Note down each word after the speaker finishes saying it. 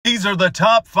These are the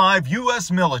top 5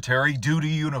 U.S. military duty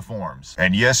uniforms.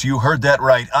 And yes, you heard that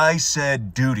right. I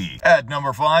said duty. At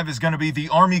number 5 is going to be the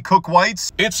Army Cook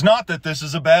Whites. It's not that this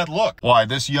is a bad look. Why,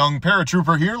 this young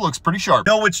paratrooper here looks pretty sharp.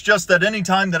 No, it's just that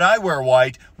anytime that I wear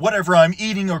white, whatever I'm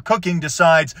eating or cooking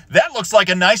decides that looks like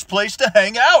a nice place to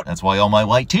hang out. That's why all my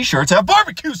white t-shirts have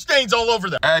barbecue stains all over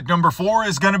them. At number 4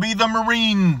 is going to be the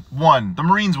Marines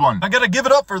one. I gotta give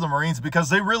it up for the Marines because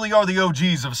they really are the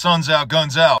OGs of Suns Out,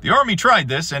 Guns Out. The Army tried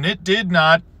this and it did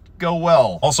not go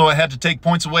well. Also, I had to take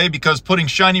points away because putting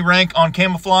shiny rank on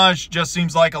camouflage just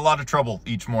seems like a lot of trouble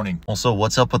each morning. Also,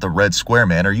 what's up with the red square,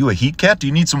 man? Are you a heat cat? Do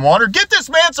you need some water? Get this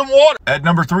man some water! At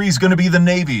number 3 is gonna be the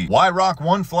Navy. Why rock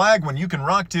one flag when you can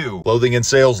rock two? Clothing and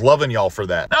Sales loving y'all for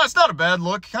that. Now, it's not a bad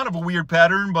look. Kind of a weird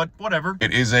pattern, but whatever.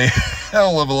 It is a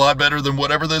hell of a lot better than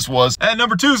whatever this was. At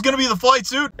number 2 is gonna be the flight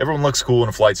suit. Everyone looks cool in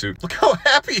a flight suit. Look how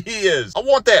happy he is. I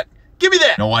want that. Give me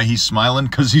that. Know why he's smiling?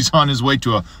 Because he's on his way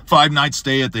to a 5-night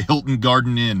stay at the Hilton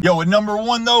Garden Inn. Yo, at number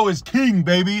 1, though, is King,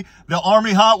 baby. The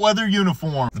Army Hot Weather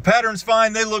uniform. The pattern's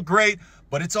fine. They look great.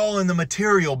 But it's all in the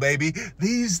material, baby.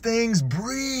 These things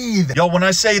breathe. Yo, when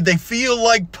I say they feel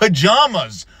like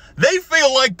pajamas, they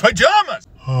feel like pajamas.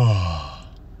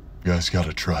 You guys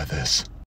gotta try this.